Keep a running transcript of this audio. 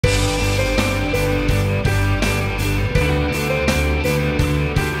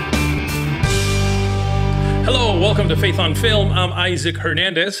Welcome to Faith on Film. I'm Isaac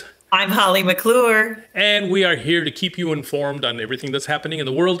Hernandez. I'm Holly McClure. And we are here to keep you informed on everything that's happening in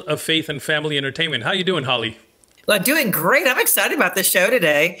the world of faith and family entertainment. How you doing, Holly? Well, doing great. I'm excited about the show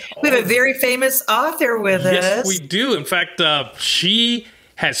today. We have a very famous author with us. Yes, we do. In fact, she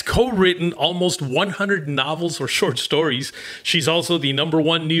has co-written almost 100 novels or short stories. She's also the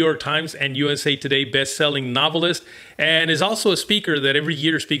 #1 New York Times and USA Today best-selling novelist, and is also a speaker that every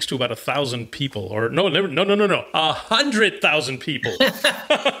year speaks to about 1,000 people. Or no, 100,000 people.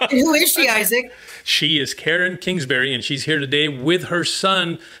 Who is she, Isaac? She is Karen Kingsbury, and she's here today with her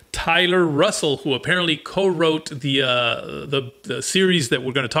son, Tyler Russell, who apparently co-wrote the series that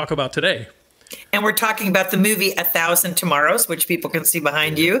we're going to talk about today. And we're talking about the movie 1,000 Tomorrows, which people can see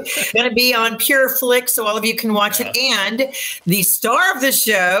behind you. Going to be on Pureflix, so all of you can watch it. And the star of the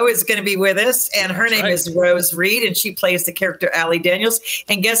show is going to be with us, and her name is Rose Reid, and she plays the character Allie Daniels.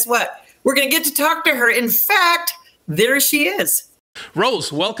 And guess what? We're going to get to talk to her. In fact, there she is.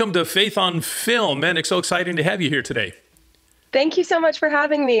 Rose, welcome to Faith on Film. Man, it's so exciting to have you here today. Thank you so much for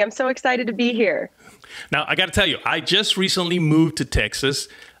having me. I'm so excited to be here. Now, I got to tell you, I just recently moved to Texas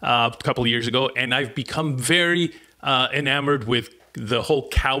a couple of years ago, and I've become very enamored with the whole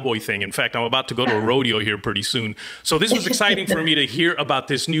cowboy thing. In fact, I'm about to go to a rodeo here pretty soon. So this was exciting for me to hear about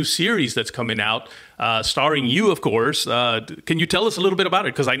this new series that's coming out, starring you, of course. Can you tell us a little bit about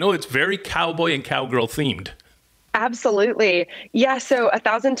it? Because I know it's very cowboy and cowgirl themed. Absolutely. Yeah, so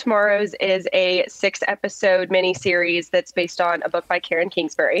 1,000 Tomorrows is a 6-episode miniseries that's based on a book by Karen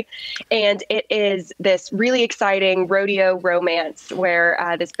Kingsbury. And it is this really exciting rodeo romance where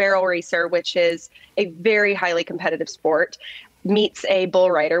this barrel racer, which is a very highly competitive sport, meets a bull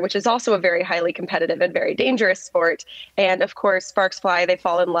rider, which is also a very highly competitive and very dangerous sport. And of course, sparks fly, they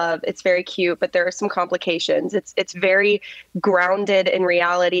fall in love. It's very cute, but there are some complications. It's very grounded in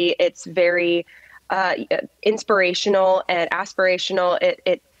reality. It's very inspirational and aspirational.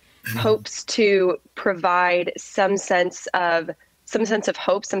 It hopes to provide some sense of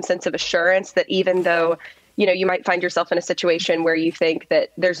hope, some sense of assurance that even though, you know, you might find yourself in a situation where you think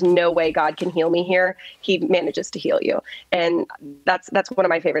that there's no way God can heal me here, he manages to heal you. And that's one of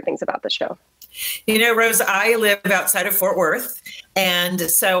my favorite things about the show. You know, Rose, I live outside of Fort Worth, and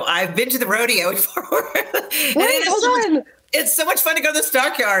so I've been to the rodeo in Fort Worth. Wait, hold on. It's so much fun to go to the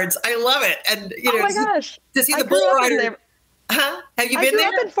stockyards. I love it. And you know, oh my gosh, to see the bull rider. Huh? Have you been there?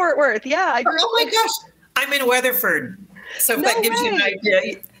 I grew up in Fort Worth. Yeah. Oh my gosh, I'm in Weatherford. So if that gives you an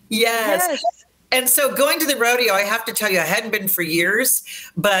idea. Yes. And so going to the rodeo, I have to tell you, I hadn't been for years,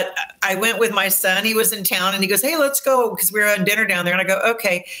 but I went with my son. He was in town and he goes, "Hey, let's go," because we were on dinner down there. And I go,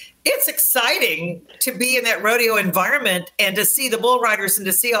 "Okay." It's exciting to be in that rodeo environment and to see the bull riders and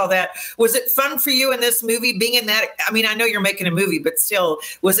to see all that. Was it fun for you in this movie, being in that? I mean, I know you're making a movie, but still,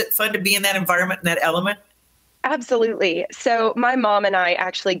 was it fun to be in that environment and that element? Absolutely. So my mom and I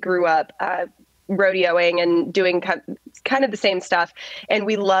actually grew up rodeoing and doing kind of the same stuff. And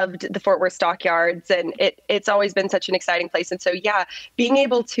we loved the Fort Worth stockyards, and it's always been such an exciting place. And so, yeah, being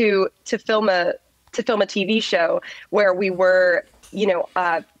able to film a TV show where we were, you know,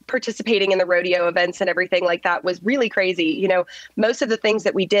 participating in the rodeo events and everything like that was really crazy. You know, most of the things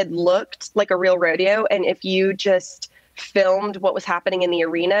that we did looked like a real rodeo. And if you just filmed what was happening in the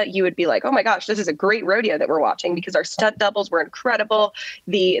arena, you would be like, oh my gosh, this is a great rodeo that we're watching, because our stunt doubles were incredible.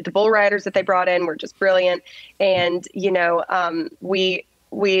 The bull riders that they brought in were just brilliant. And, you know,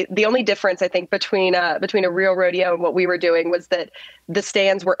 the only difference I think between a real rodeo and what we were doing was that the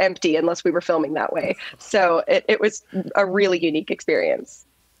stands were empty unless we were filming that way. So it was a really unique experience.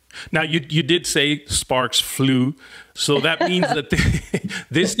 Now, you did say sparks flew, so that means that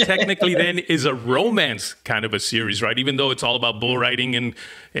this technically then is a romance kind of a series, right? Even though it's all about bull riding and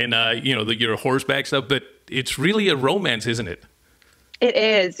you know, your horseback stuff, but it's really a romance, isn't it? It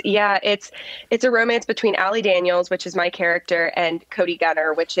is, yeah. It's a romance between Allie Daniels, which is my character, and Cody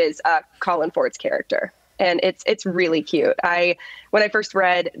Gunner, which is Colin Ford's character. And it's really cute. When I first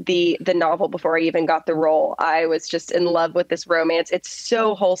read the novel before I even got the role, I was just in love with this romance. It's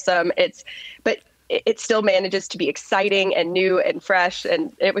so wholesome. But it still manages to be exciting and new and fresh,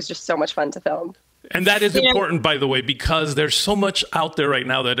 and it was just so much fun to film. And that is important, by the way, because there's so much out there right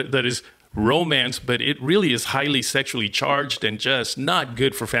now that is romance, but it really is highly sexually charged and just not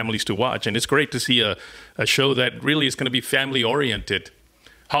good for families to watch. And it's great to see a show that really is going to be family oriented.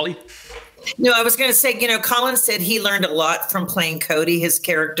 Holly? No, I was going to say, you know, Colin said he learned a lot from playing Cody, his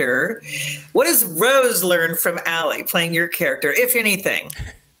character. What does Rose learn from Allie playing your character, if anything?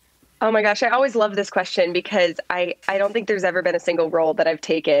 Oh my gosh, I always love this question because I don't think there's ever been a single role that I've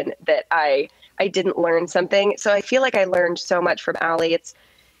taken that I didn't learn something. So I feel like I learned so much from Allie.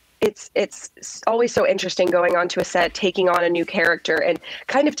 it's always so interesting going onto a set, taking on a new character and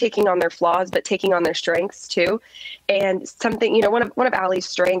kind of taking on their flaws, but taking on their strengths too. And something, one of Allie's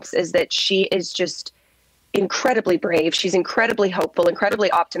strengths is that she is just incredibly brave. She's incredibly hopeful,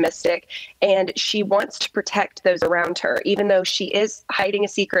 incredibly optimistic, and she wants to protect those around her, even though she is hiding a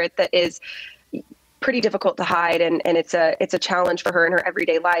secret that is pretty difficult to hide. And it's a challenge for her in her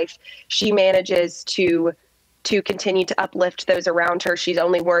everyday life. She manages to continue to uplift those around her. She's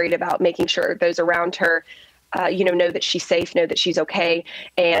only worried about making sure those around her, know that she's safe, know that she's okay,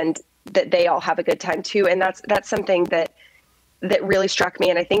 and that they all have a good time too. And that's something that really struck me.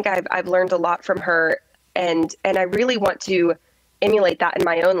 And I think I've learned a lot from her. And I really want to emulate that in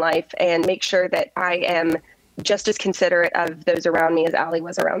my own life and make sure that I am just as considerate of those around me as Allie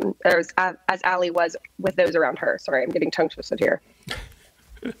was as Allie was with those around her. Sorry, I'm getting tongue twisted here.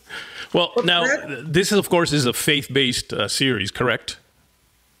 Well, now this is, of course, is a faith-based series, correct?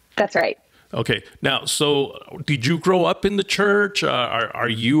 That's right. Okay. Now, so did you grow up in the church? Are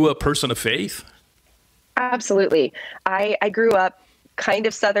you a person of faith? Absolutely. I grew up kind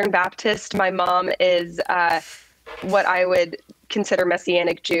of Southern Baptist. My mom is what I would consider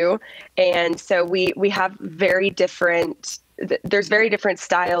Messianic Jew. And so we have there's very different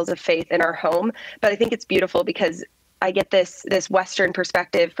styles of faith in our home. But I think it's beautiful because I get this Western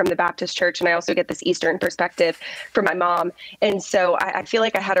perspective from the Baptist church, and I also get this Eastern perspective from my mom. And so I feel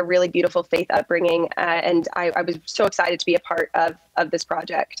like I had a really beautiful faith upbringing, and I was so excited to be a part of this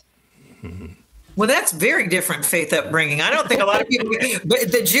project. Mm-hmm. Well, that's very different faith upbringing. I don't think a lot of people, but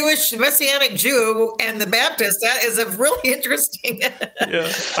the Jewish Messianic Jew and the Baptist, that is a really interesting.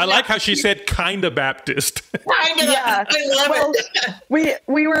 Yeah. I like how she said kind of Baptist. Kind of. Yeah. I love it.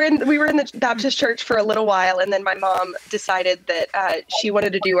 We were in the Baptist church for a little while, and then my mom decided that she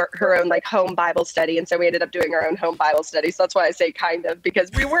wanted to do her own home Bible study. And so we ended up doing our own home Bible study. So that's why I say kind of, because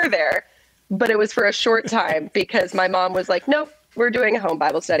we were there, but it was for a short time because my mom was like, nope, we're doing a home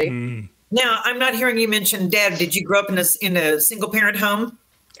Bible study. Mm. Now, I'm not hearing you mention Dad. Did you grow up in a single parent home?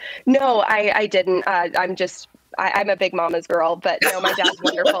 No, I didn't. I'm a big mama's girl, but no, my dad's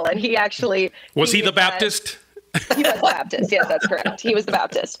wonderful. And he actually... Was he the Baptist? He was the Baptist. Yes, that's correct. He was the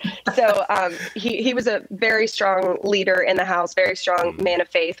Baptist. So he was a very strong leader in the house, very strong man of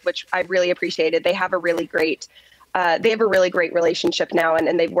faith, which I really appreciated. They have a really great relationship now,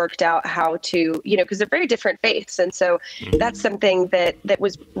 and they've worked out how to, because they're very different faiths. And so that's something that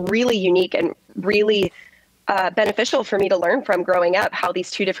was really unique and really beneficial for me to learn from growing up, how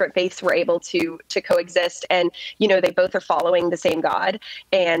these two different faiths were able to coexist. And, they both are following the same God.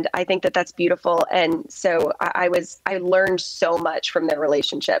 And I think that that's beautiful. And so I learned so much from their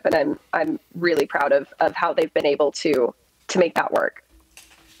relationship, and I'm really proud of how they've been able to make that work.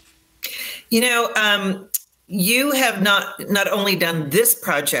 You have not only done this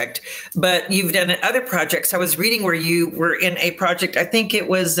project, but you've done other projects. I was reading where you were in a project, I think it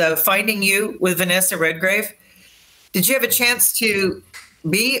was Finding You with Vanessa Redgrave. Did you have a chance to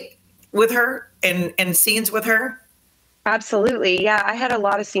be with her and scenes with her? Absolutely. Yeah, I had a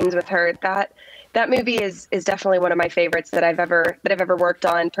lot of scenes with her. That movie is definitely one of my favorites that I've ever worked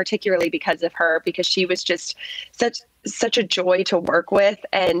on, particularly because of her, because she was just such a joy to work with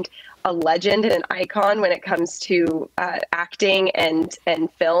and a legend and an icon when it comes to acting and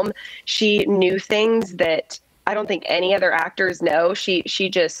film. She knew things that I don't think any other actors know. She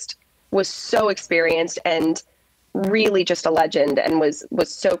just was so experienced and really just a legend, and was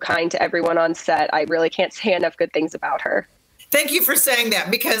so kind to everyone on set. I really can't say enough good things about her. Thank you for saying that,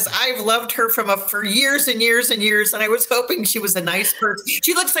 because I've loved her for years and years and years, and I was hoping she was a nice person.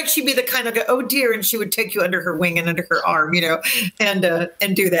 She looks like she'd be the kind of go, oh dear, and she would take you under her wing and under her arm,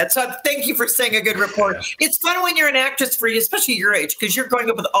 and do that. So thank you for saying a good report. It's fun when you're an actress, for you, especially your age, because you're growing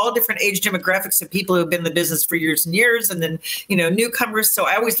up with all different age demographics of people who have been in the business for years and years, and then newcomers. So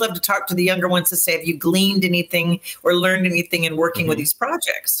I always love to talk to the younger ones to say, have you gleaned anything or learned anything in working with these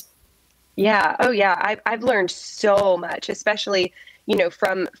projects? Yeah. Oh, yeah. I've learned so much, especially,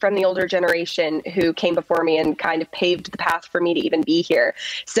 from the older generation who came before me and kind of paved the path for me to even be here.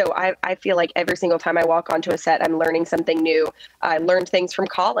 So I feel like every single time I walk onto a set, I'm learning something new. I learned things from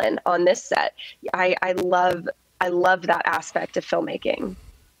Colin on this set. I love that aspect of filmmaking.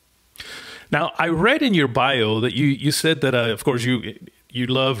 Now, I read in your bio that you said that, of course, you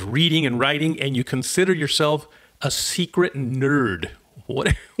love reading and writing, and you consider yourself a secret nerd.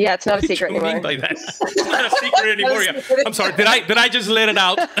 What? Yeah, it's not a secret anymore. What do you mean by that? It's not a secret anymore. Yeah. I'm sorry. Did I just let it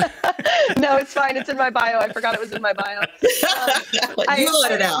out? No, it's fine. It's in my bio. I forgot it was in my bio. You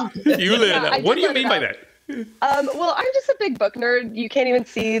let it out. You let it out. What do you mean by that? Well, I'm just a big book nerd. You can't even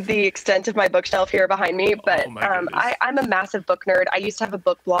see the extent of my bookshelf here behind me, but I'm a massive book nerd. I used to have a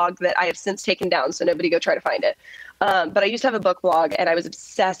book blog that I have since taken down, so nobody go try to find it. But I used to have a book blog, and I was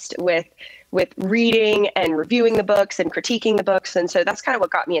obsessed with reading and reviewing the books and critiquing the books. And so that's kind of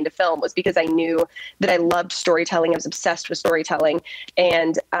what got me into film, was because I knew that I loved storytelling. I was obsessed with storytelling.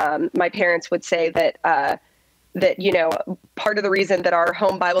 And my parents would say that, you know, part of the reason that our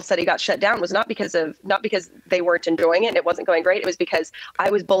home Bible study got shut down was not because they weren't enjoying it and it wasn't going great. It was because I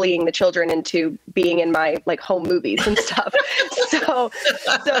was bullying the children into being in my like home movies and stuff. so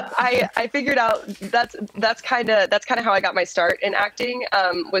I figured out that's kind of how I got my start in acting,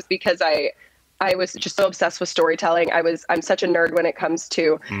 was because I was just so obsessed with storytelling. I'm such a nerd when it comes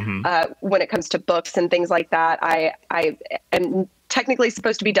to books and things like that. I am technically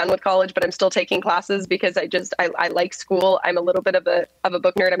supposed to be done with college, but I'm still taking classes because I like school. I'm a little bit of a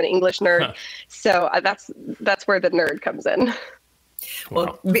book nerd. I'm an English nerd. So that's where the nerd comes in.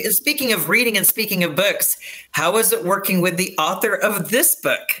 Well, speaking of reading and speaking of books, how is it working with the author of this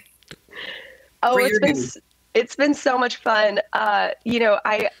book? Oh, it's been so much fun. You know,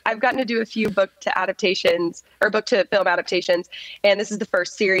 I've gotten to do a few book to film adaptations, and this is the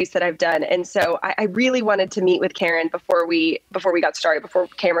first series that I've done. And so I really wanted to meet with Karen before we got started, before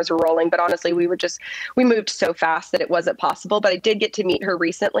cameras were rolling. But honestly, we moved so fast that it wasn't possible. But I did get to meet her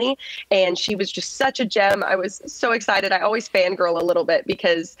recently, and she was just such a gem. I was so excited. I always fangirl a little bit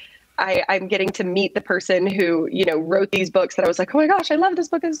because I'm getting to meet the person who, you know, wrote these books that I was like, oh my gosh, I love this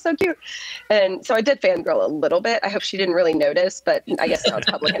book. It's so cute. And so I did fangirl a little bit. I hope she didn't really notice, but I guess now it's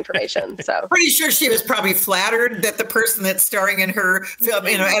public information. So pretty sure she was probably flattered that the person that's starring in her film,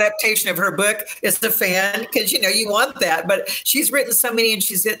 you know, adaptation of her book is the fan, because, you know, you want that. But she's written so many, and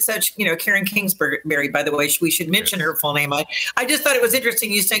she's got such, you know, Karen Kingsbury, by the way, we should mention her full name. I just thought it was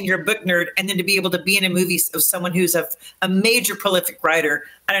interesting you saying you're a book nerd, and then to be able to be in a movie of someone who's a major prolific writer.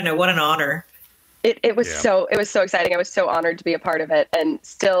 I don't know, what an honor. It was so exciting. I was so honored to be a part of it. And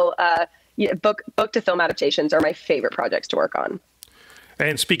still, book to film adaptations are my favorite projects to work on.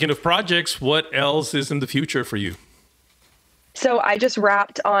 And speaking of projects, what else is in the future for you? So I just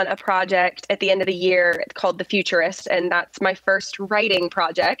wrapped on a project at the end of the year called The Futurist, and that's my first writing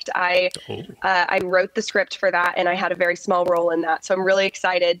project. I wrote the script for that, and I had a very small role in that. So I'm really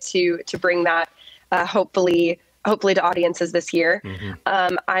excited to bring that hopefully to audiences this year.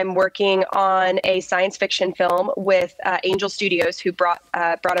 Mm-hmm. I'm working on a science fiction film with Angel Studios, who brought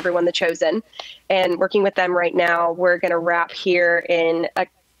everyone The Chosen, and working with them right now. We're going to wrap here in a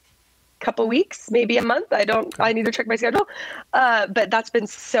couple weeks, maybe a month. I need to check my schedule. But that's been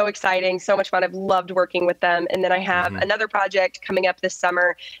so exciting, so much fun. I've loved working with them. And then I have another project coming up this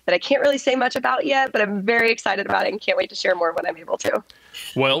summer that I can't really say much about yet, but I'm very excited about it and can't wait to share more when I'm able to.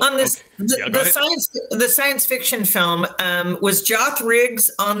 Well, on this, the science fiction film, was Joth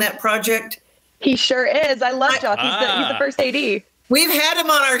Riggs on that project? He sure is. I love Joth. He's the first AD. We've had him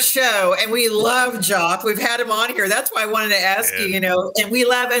on our show, and we love Joth. We've had him on here. That's why I wanted to ask you, you know, and we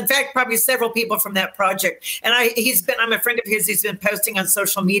love, in fact, probably several people from that project. And I'm a friend of his. He's been posting on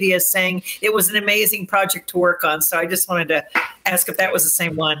social media saying it was an amazing project to work on. So I just wanted to ask if that was the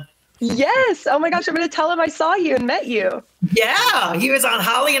same one. Yes. Oh my gosh. I'm going to tell him I saw you and met you. Yeah. He was on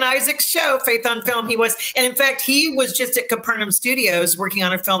Holly and Isaac's show, Faith on Film. He was. And in fact, he was just at Capernaum Studios working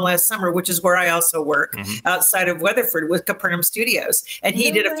on a film last summer, which is where I also work outside of Weatherford with Capernaum Studios. And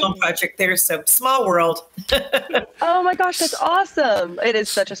he did a film project there. So small world. Oh my gosh. That's awesome. It is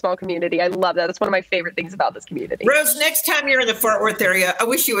such a small community. I love that. That's one of my favorite things about this community. Rose, next time you're in the Fort Worth area, I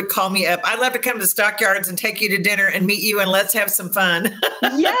wish you would call me up. I'd love to come to Stockyards and take you to dinner and meet you, and let's have some fun.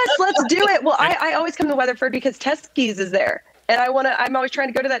 Yes, let's do it. Well, I always come to Weatherford because Teskey's is there. And I'm always trying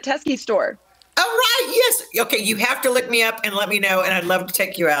to go to that Teskey store. Oh, right. Yes. Okay. You have to look me up and let me know. And I'd love to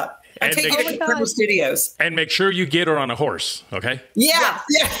take you out. I'll take you to Capernaum Studios. And make sure you get her on a horse. Okay. Yeah.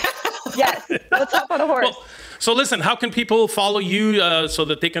 Yes. Let's hop on a horse. Well, so listen, how can people follow you so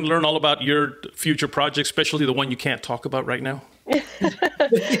that they can learn all about your future projects, especially the one you can't talk about right now?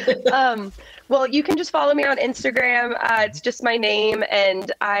 Well, you can just follow me on Instagram. It's just my name,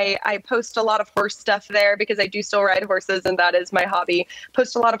 and I post a lot of horse stuff there because I do still ride horses, and that is my hobby.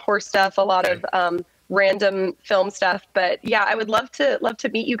 Post a lot of horse stuff, a lot of random film stuff. But yeah, I would love to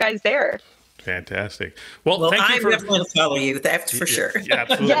meet you guys there. Fantastic. Well, thank you I'm definitely follow you. That's for sure. Yeah,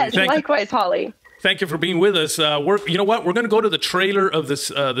 absolutely. Yes, likewise, Holly. Thank you for being with us. You know what? We're going to go to the trailer of this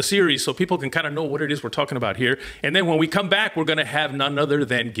the series so people can kind of know what it is we're talking about here. And then when we come back, we're going to have none other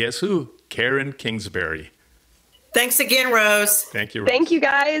than, guess who? Karen Kingsbury. Thanks again, Rose. Thank you, Rose. Thank you,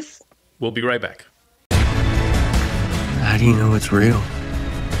 guys. We'll be right back. How do you know it's real?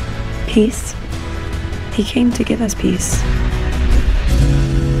 Peace. He came to give us peace.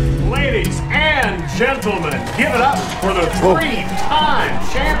 Ladies and gentlemen, give it up for the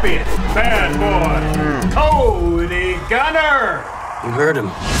three-time champion, bad boy, Cody Gunner. You heard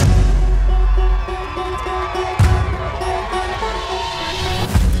him.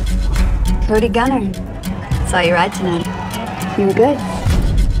 Cody Gunner. Saw you ride tonight. You were good.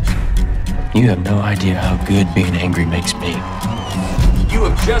 You have no idea how good being angry makes me. You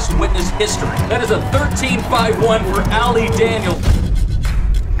have just witnessed history. That is a 13-5-1 for Allie Daniel.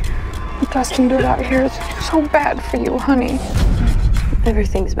 What Dustin did out here is so bad for you, honey.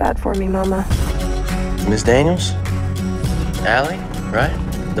 Everything's bad for me, Mama. Miss Daniels? Allie, right?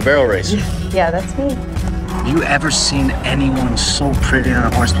 The barrel racer. Yeah, that's me. You ever seen anyone so pretty on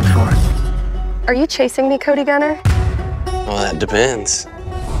a horse before? Are you chasing me, Cody Gunner? Well, that depends.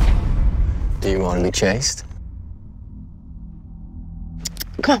 Do you want to be chased?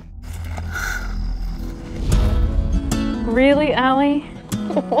 Come on. Really, Allie?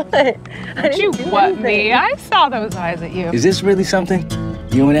 What? Did you what me? I saw those eyes at you. Is this really something?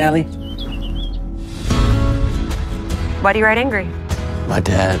 You and Allie? Why do you ride angry? My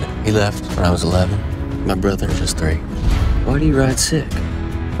dad, he left when I was 11. My brother just 3. Why do you ride sick?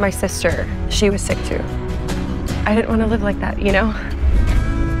 My sister, she was sick too. I didn't want to live like that, you know?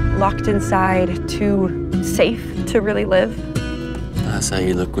 Locked inside, too safe to really live. That's how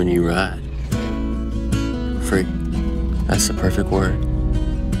you look when you ride. Free. That's the perfect word.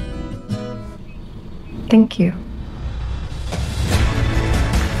 Thank you.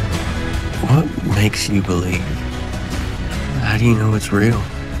 What makes you believe? How do you know it's real?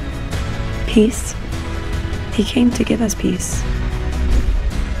 Peace. He came to give us peace.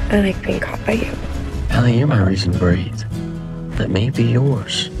 I like being caught by you. Allie, you're my reason to breathe. Let me be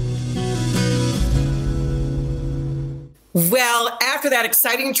yours. Well, after that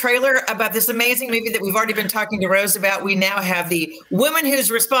exciting trailer about this amazing movie that we've already been talking to Rose about, we now have the woman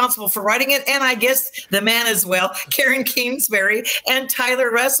who's responsible for writing it, and I guess the man as well, Karen Kingsbury and Tyler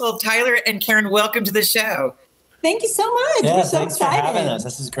Russell. Tyler and Karen, welcome to the show. Thank you so much. Yeah, We're so thanks excited. for having us.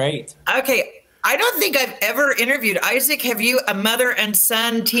 This is great. Okay. I don't think I've ever interviewed Isaac. Have you a mother and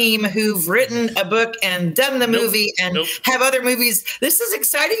son team who've written a book and done the movie and have other movies? This is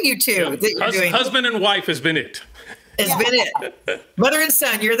exciting, you two. That you're doing. Husband and wife has been it. Has been it. Mother and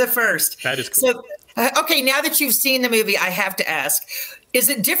son, you're the first. That is cool. So, okay, now that you've seen the movie, I have to ask, is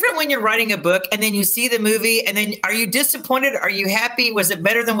it different when you're writing a book and then you see the movie and then are you disappointed? Are you happy? Was it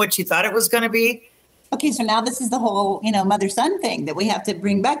better than what you thought it was going to be? Okay, so now this is the whole, mother-son thing that we have to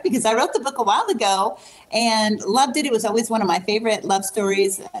bring back because I wrote the book a while ago and loved it. It was always one of my favorite love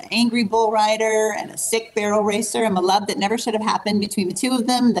stories, an angry bull rider and a sick barrel racer, and a love that never should have happened between the two of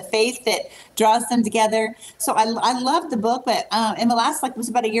them, the faith that draws them together. So I loved the book, but in the last, it was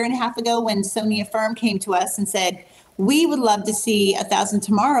about 1.5 years ago when Sony Affirm came to us and said, we would love to see 1,000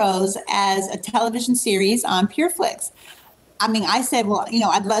 Tomorrows as a television series on Pureflix. I mean, I said, well,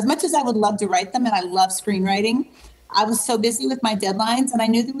 as much as I would love to write them and I love screenwriting, I was so busy with my deadlines and I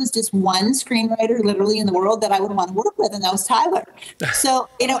knew there was just one screenwriter literally in the world that I would want to work with, and that was Tyler. So,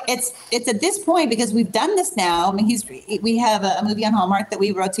 it's at this point because we've done this now. I mean, we have a movie on Hallmark that we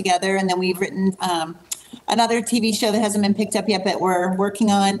wrote together, and then we've written another TV show that hasn't been picked up yet, but we're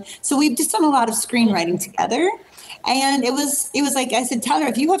working on. So we've just done a lot of screenwriting together. And it was like, I said, Tyler,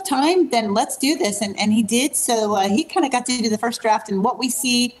 if you have time, then let's do this. And he did. So he kind of got to do the first draft. And what we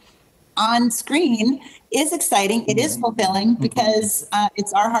see on screen is exciting. It is fulfilling because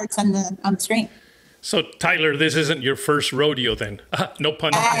it's our hearts on the screen. So, Tyler, this isn't your first rodeo then? No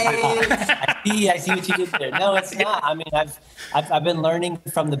pun intended. I see what you did there. No, it's not. I mean, I've been learning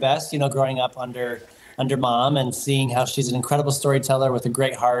from the best, growing up under Mom and seeing how she's an incredible storyteller with a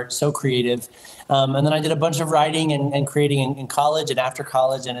great heart, so creative. And then I did a bunch of writing and creating in college and after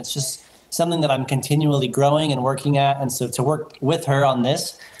college, and it's just something that I'm continually growing and working at. And so to work with her on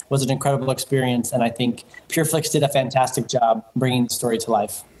this was an incredible experience, and I think Pureflix did a fantastic job bringing the story to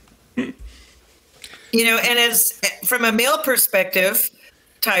life. And as from a male perspective,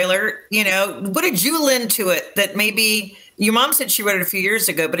 Tyler, what did you lend to it that maybe your mom said she wrote it a few years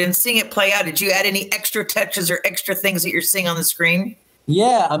ago, but in seeing it play out, did you add any extra touches or extra things that you're seeing on the screen?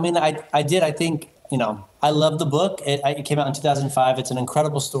 Yeah, I mean, I did. I think, I love the book. It came out in 2005. It's an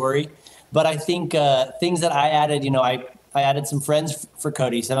incredible story. But I think things that I added, I added some friends for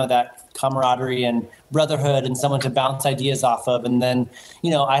Cody, some of that camaraderie and brotherhood and someone to bounce ideas off of. And then,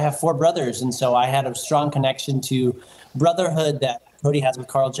 I have 4 brothers. And so I had a strong connection to brotherhood that Cody has with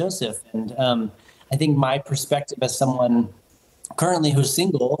Carl Joseph. And I think my perspective as someone currently who's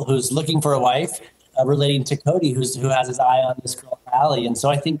single, who's looking for a wife, relating to Cody, who has his eye on this girl, Allie. And so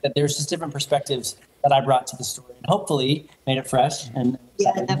I think that there's just different perspectives that I brought to the story, and hopefully made it fresh. And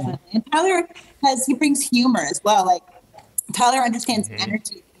yeah, definitely. And Tyler he brings humor as well. Like Tyler understands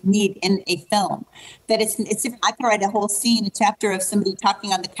energy need in a film. That it's different. I could write a whole scene, a chapter of somebody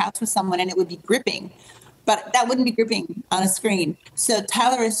talking on the couch with someone, and it would be gripping. But that wouldn't be gripping on a screen. So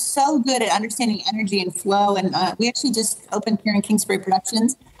Tyler is so good at understanding energy and flow. And we actually just opened here in Kingsbury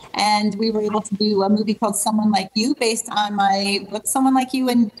Productions, and we were able to do a movie called Someone Like You, based on my book, Someone Like You,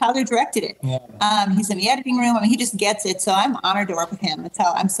 and Tyler directed it. Yeah. He's in the editing room. I mean, he just gets it. So I'm honored to work with him. That's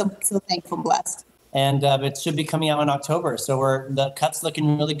how I'm so thankful and blessed. And it should be coming out in October. So the cut's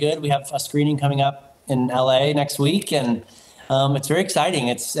looking really good. We have a screening coming up in LA next week, and it's very exciting.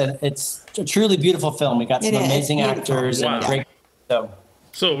 It's a truly beautiful film. We got some amazing actors and great.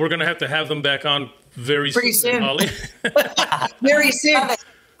 So we're going to have them back on very soon. Molly. Very soon.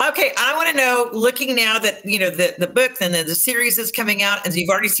 Okay, I want to know, looking now that the book and the series is coming out, and you've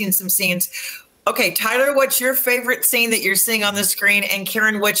already seen some scenes. Okay, Tyler, what's your favorite scene that you're seeing on the screen? And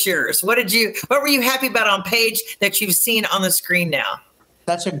Karen, what's yours? What were you happy about on page that you've seen on the screen now?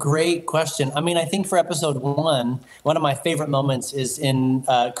 That's a great question. I mean, I think for episode 1 of my favorite moments is in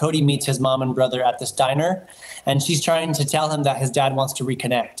Cody meets his mom and brother at this diner, and she's trying to tell him that his dad wants to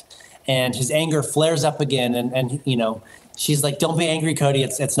reconnect, and his anger flares up again. And she's like, "Don't be angry, Cody.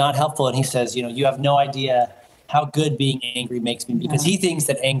 It's not helpful." And he says, "You have no idea how good being angry makes me," because he thinks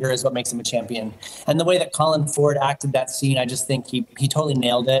that anger is what makes him a champion. And the way that Colin Ford acted that scene, I just think he totally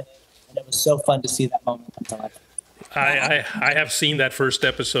nailed it. And it was so fun to see that moment come to life. I have seen that first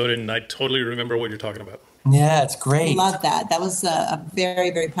episode, and I totally remember what you're talking about. Yeah, it's great. I love that. That was a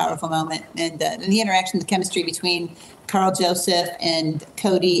very, very powerful moment. And the interaction, the chemistry between Carl Joseph and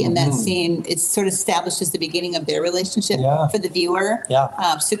Cody in that scene, it sort of establishes the beginning of their relationship for the viewer.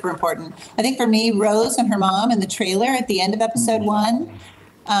 Yeah. Super important. I think for me, Rose and her mom in the trailer at the end of episode 1,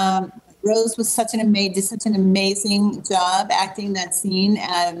 Rose was did such an amazing job acting that scene.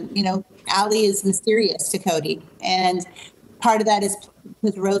 Allie is mysterious to Cody, and part of that is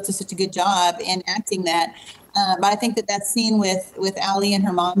because Rose does such a good job in acting that. But I think that scene with Allie and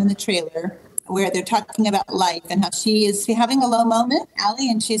her mom in the trailer, where they're talking about life and how she is having a low moment, Allie,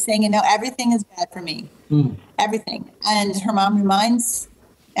 and she's saying, everything is bad for me, everything. And her mom reminds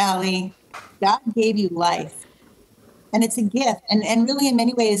Allie, God gave you life. And it's a gift. And really, in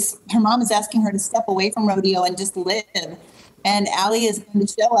many ways, her mom is asking her to step away from rodeo and just live. And Allie is going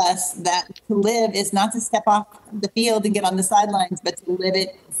to show us that to live is not to step off the field and get on the sidelines, but to live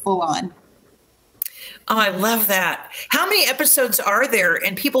it full on. Oh, I love that. How many episodes are there?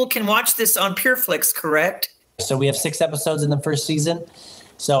 And people can watch this on Pureflix, correct? So we have 6 episodes in the first season.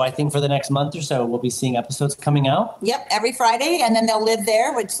 So I think for the next month or so, we'll be seeing episodes coming out. Yep, every Friday, and then they'll live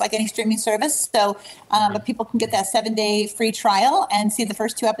there, which is like any streaming service. So but people can get that 7-day free trial and see the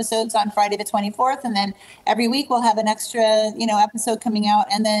first 2 episodes on Friday the 24th. And then every week we'll have an extra, episode coming out.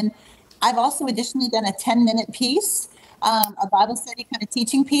 And then I've also additionally done a 10-minute piece, a Bible study kind of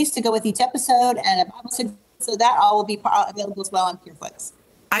teaching piece to go with each episode, and a Bible study. So that all will be available as well on Pureflix.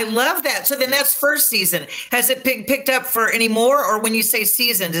 I love that. So then that's first season. Has it picked up for any more, or when you say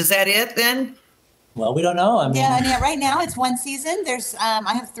seasons, is that it then? Well, we don't know. I mean, right now it's 1 season. There's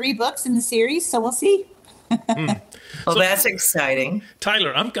I have 3 books in the series, so we'll see. Well, that's exciting.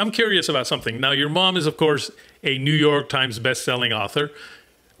 Tyler, I'm curious about something. Now, your mom is, of course, a New York Times best-selling author.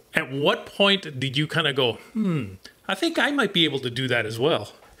 At what point did you kind of go, I think I might be able to do that as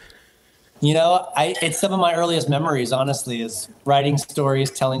well? It's some of my earliest memories, honestly, is writing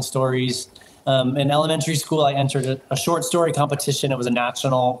stories, telling stories. In elementary school, I entered a short story competition. It was a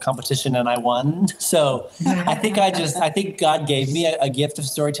national competition, and I won. So I think God gave me a gift of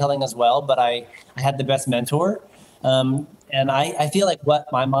storytelling as well, but I had the best mentor. And I feel like what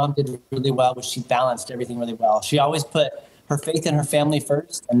my mom did really well was she balanced everything really well. She always put her faith in her family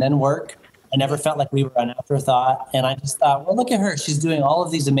first and then work. I never felt like we were an afterthought. And I just thought, well, look at her. She's doing all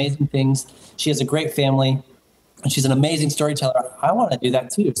of these amazing things. She has a great family, and she's an amazing storyteller. I want to do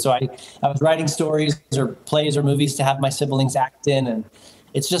that too. So I was writing stories or plays or movies to have my siblings act in. And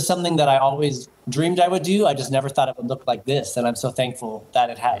it's just something that I always dreamed I would do. I just never thought it would look like this. And I'm so thankful that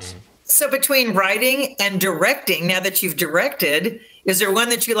it has. So between writing and directing, now that you've directed, is there one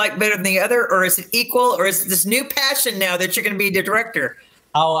that you like better than the other, or is it equal, or is it this new passion now that you're going to be the director?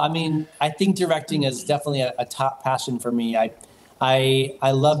 Oh, I mean, I think directing is definitely a top passion for me. I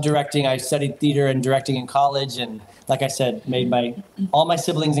love directing. I studied theater and directing in college, and like I said, made all my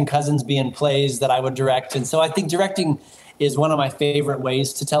siblings and cousins be in plays that I would direct. And so I think directing is one of my favorite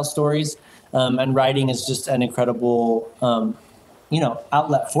ways to tell stories, and writing is just an incredible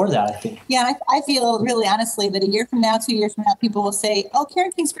outlet for that, I think. Yeah, I feel really honestly that a year from now, 2 years from now, people will say, "Oh,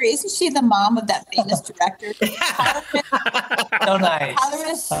 Karen Kingsbury, isn't she the mom of that famous director?" So nice. Tyler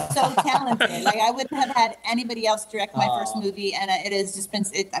is so talented. Like, I wouldn't have had anybody else direct my first movie, and it has just been.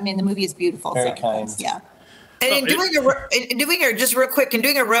 The movie is beautiful. Very kind. Yeah. And in doing just real quick, in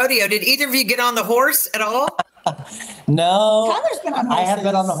doing a rodeo, did either of you get on the horse at all? No. Tyler's been on horses. I have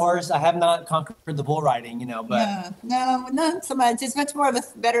been on the horse. I have not conquered the bull riding, but yeah, no, not so much. It's much more of a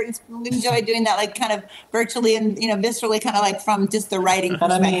better. Enjoy doing that, like kind of virtually and viscerally, kind of like from just the writing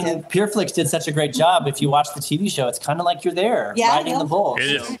perspective. And I mean, Pureflix did such a great job. If you watch the TV show, it's kind of like you're there riding the bull.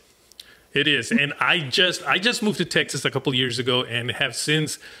 It is. And I just moved to Texas a couple years ago and have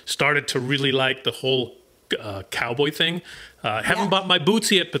since started to really like the whole cowboy thing. Haven't bought my boots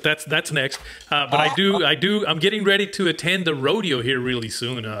yet, but that's next. But I do. I'm getting ready to attend the rodeo here really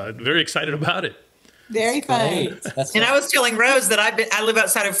soon. Very excited about it. Very fun. And I was telling Rose that I live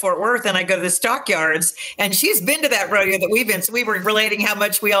outside of Fort Worth and I go to the stockyards, and she's been to that rodeo that we've been. So we were relating how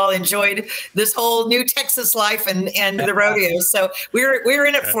much we all enjoyed this whole new Texas life and the rodeo. So we're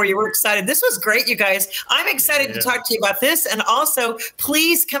in it for you. We're excited. This was great, you guys. I'm excited to talk to you about this, and also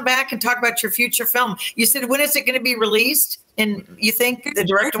please come back and talk about your future film. You said, when is it going to be released? And you think the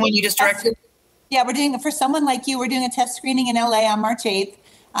director one you just directed? Yeah, we're doing, for someone like you, we're doing a test screening in LA on March 8th.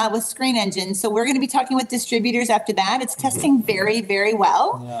 With Screen Engine. So we're going to be talking with distributors after that. It's testing very, very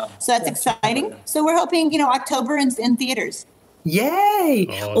well. Yeah. So that's exciting. So we're hoping, October in theaters. Yay.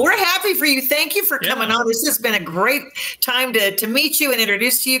 Well, we're happy for you. Thank you for coming on. This has been a great time to meet you and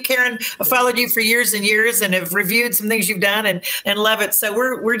introduce you. Karen, I followed you for years and years and have reviewed some things you've done and love it. So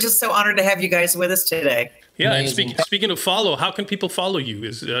we're just so honored to have you guys with us today. Yeah. Amazing. And speaking of follow, how can people follow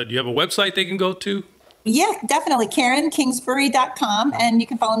you? Do you have a website they can go to? Yeah, definitely. KarenKingsbury.com. And you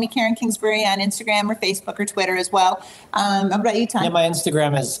can follow me, Karen Kingsbury, on Instagram or Facebook or Twitter as well. How about you, Ty? Yeah, my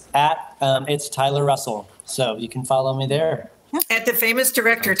Instagram is it's Tyler Russell. So you can follow me there. At the famous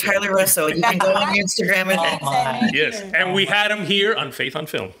director, Tyler Russell. You can go on Instagram. Yes, and we had him here on Faith on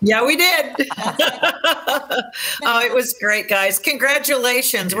Film. Yeah, we did. It was great, guys.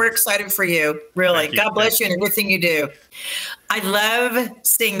 Congratulations. We're excited for you, really. God bless you and everything you do. I love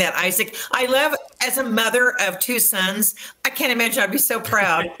seeing that, Isaac. I love, as a mother of two sons, I can't imagine. I'd be so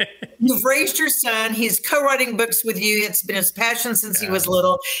proud. You've raised your son. He's co-writing books with you. It's been his passion since he was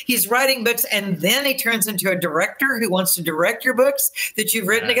little. He's writing books, and then he turns into a director who wants to direct your books that you've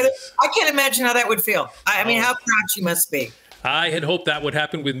written together. I can't imagine how that would feel. I mean, how proud you must be. I had hoped that would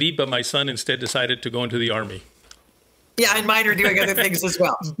happen with me, but my son instead decided to go into the Army. Yeah, and mine are doing other things as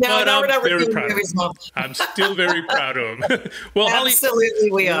well. No, I'm very proud of him. I'm still very proud of him. Well, absolutely,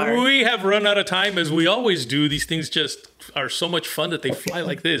 Holly, we are. We have run out of time, as we always do. These things just are so much fun that they fly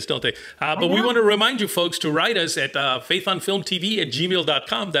like this, don't they? But we want to remind you folks to write us at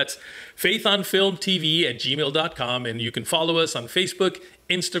faithonfilmtv@gmail.com. That's faithonfilmtv@gmail.com. And you can follow us on Facebook,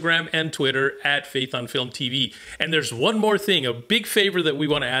 Instagram, and Twitter at Faith on Film TV. And there's one more thing, a big favor that we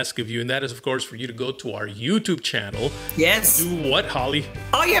want to ask of you, and that is, of course, for you to go to our YouTube channel. Yes. Do what, Holly?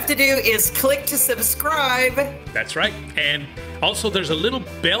 All you have to do is click to subscribe. That's right. And also, there's a little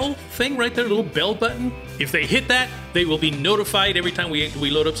bell thing right there, a little bell button. If they hit that, they will be notified every time we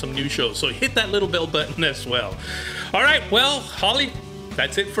load up some new shows. So hit that little bell button as well. All right. Well, Holly,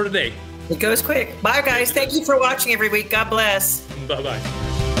 that's it for today. It goes quick. Bye, guys. Thank you for watching every week. God bless. Bye-bye.